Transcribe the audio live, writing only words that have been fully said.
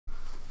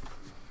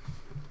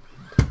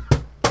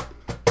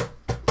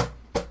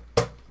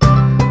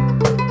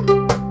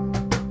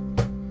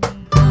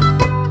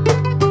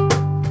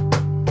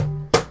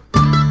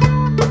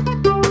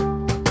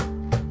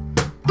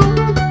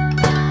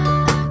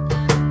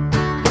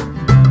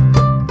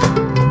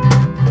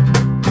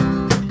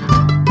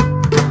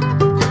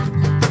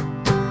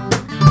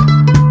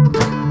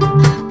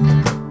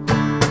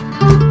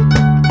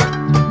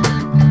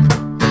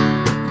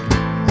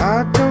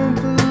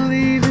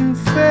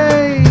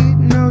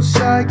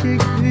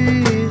psychic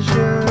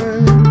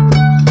visions.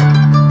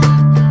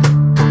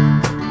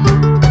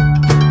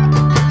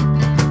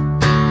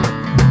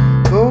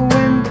 But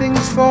when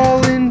things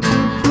fall into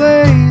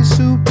place,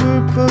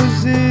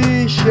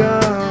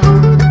 superposition.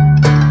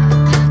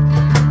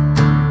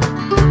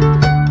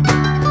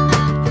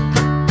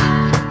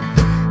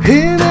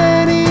 In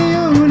any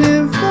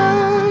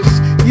universe,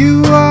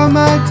 you are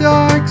my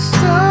dark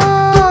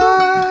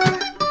star.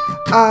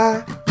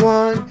 I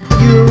want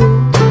you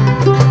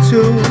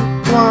to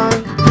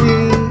want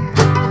me.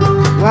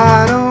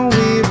 Why don't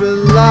we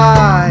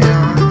rely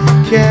on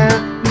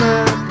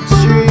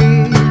chemistry?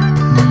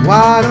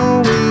 Why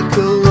don't we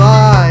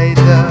collide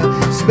the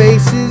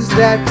spaces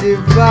that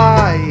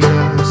divide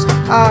us?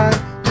 I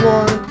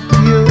want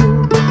you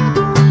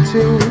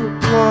to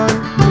want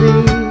me.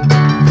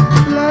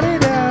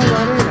 La-di-da,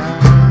 la-di-da,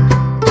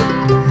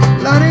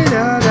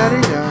 la-di-da,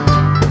 la-di-da,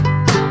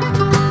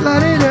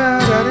 la-di-da,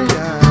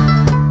 la-di-da.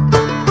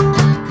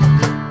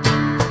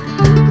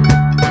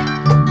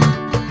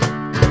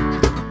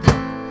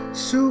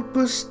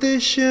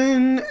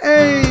 Superstition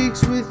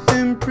aches with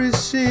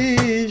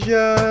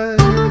imprecision.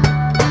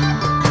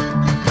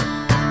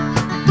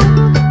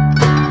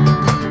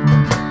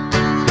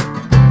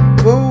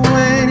 But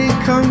when it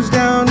comes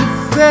down to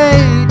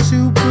fate,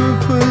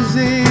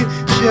 superposition.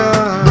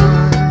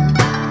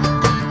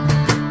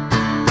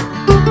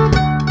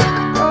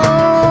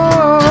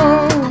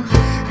 Oh,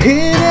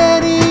 in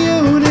any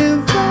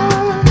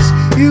universe,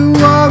 you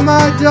are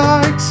my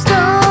dark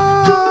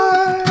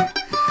star.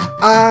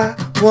 I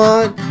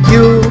want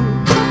you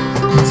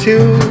to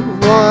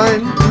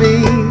want me.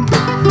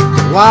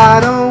 Why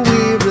don't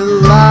we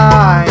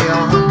rely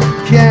on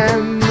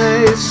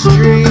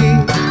chemistry?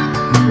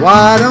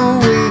 Why don't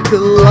we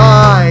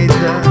collide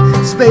the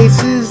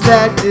spaces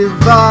that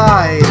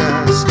divide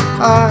us?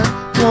 I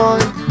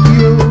want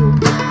you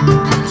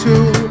to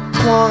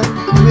want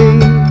me.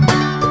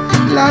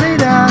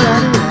 La-di-da,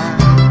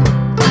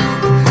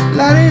 la-di-da,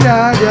 la-di-da,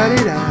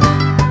 la-di-da,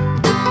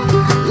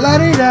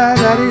 la-di-da,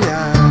 la-di-da.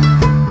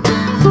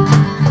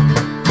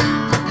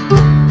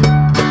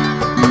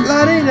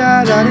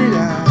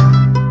 La-di-da,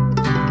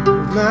 no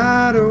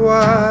matter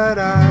what I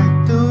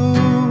do,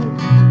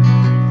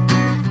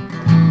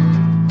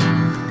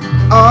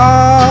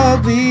 I'll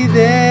be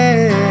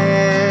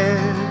there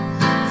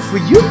for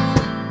you.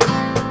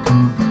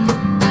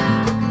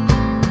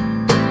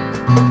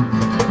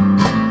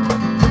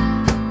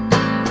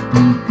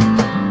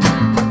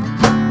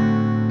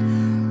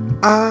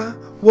 I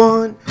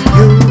want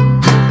you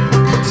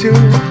to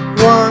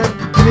want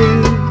me.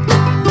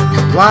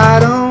 Why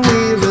don't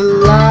we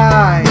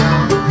rely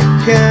on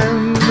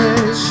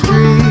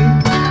chemistry?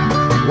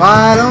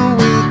 Why don't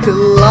we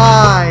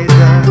collide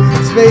the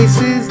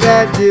spaces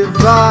that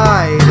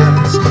divide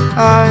us?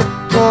 I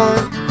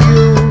want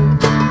you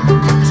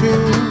to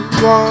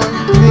want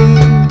me.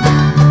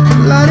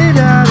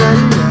 La-di-da,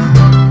 la-di-da,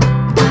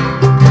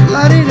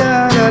 la-di-da.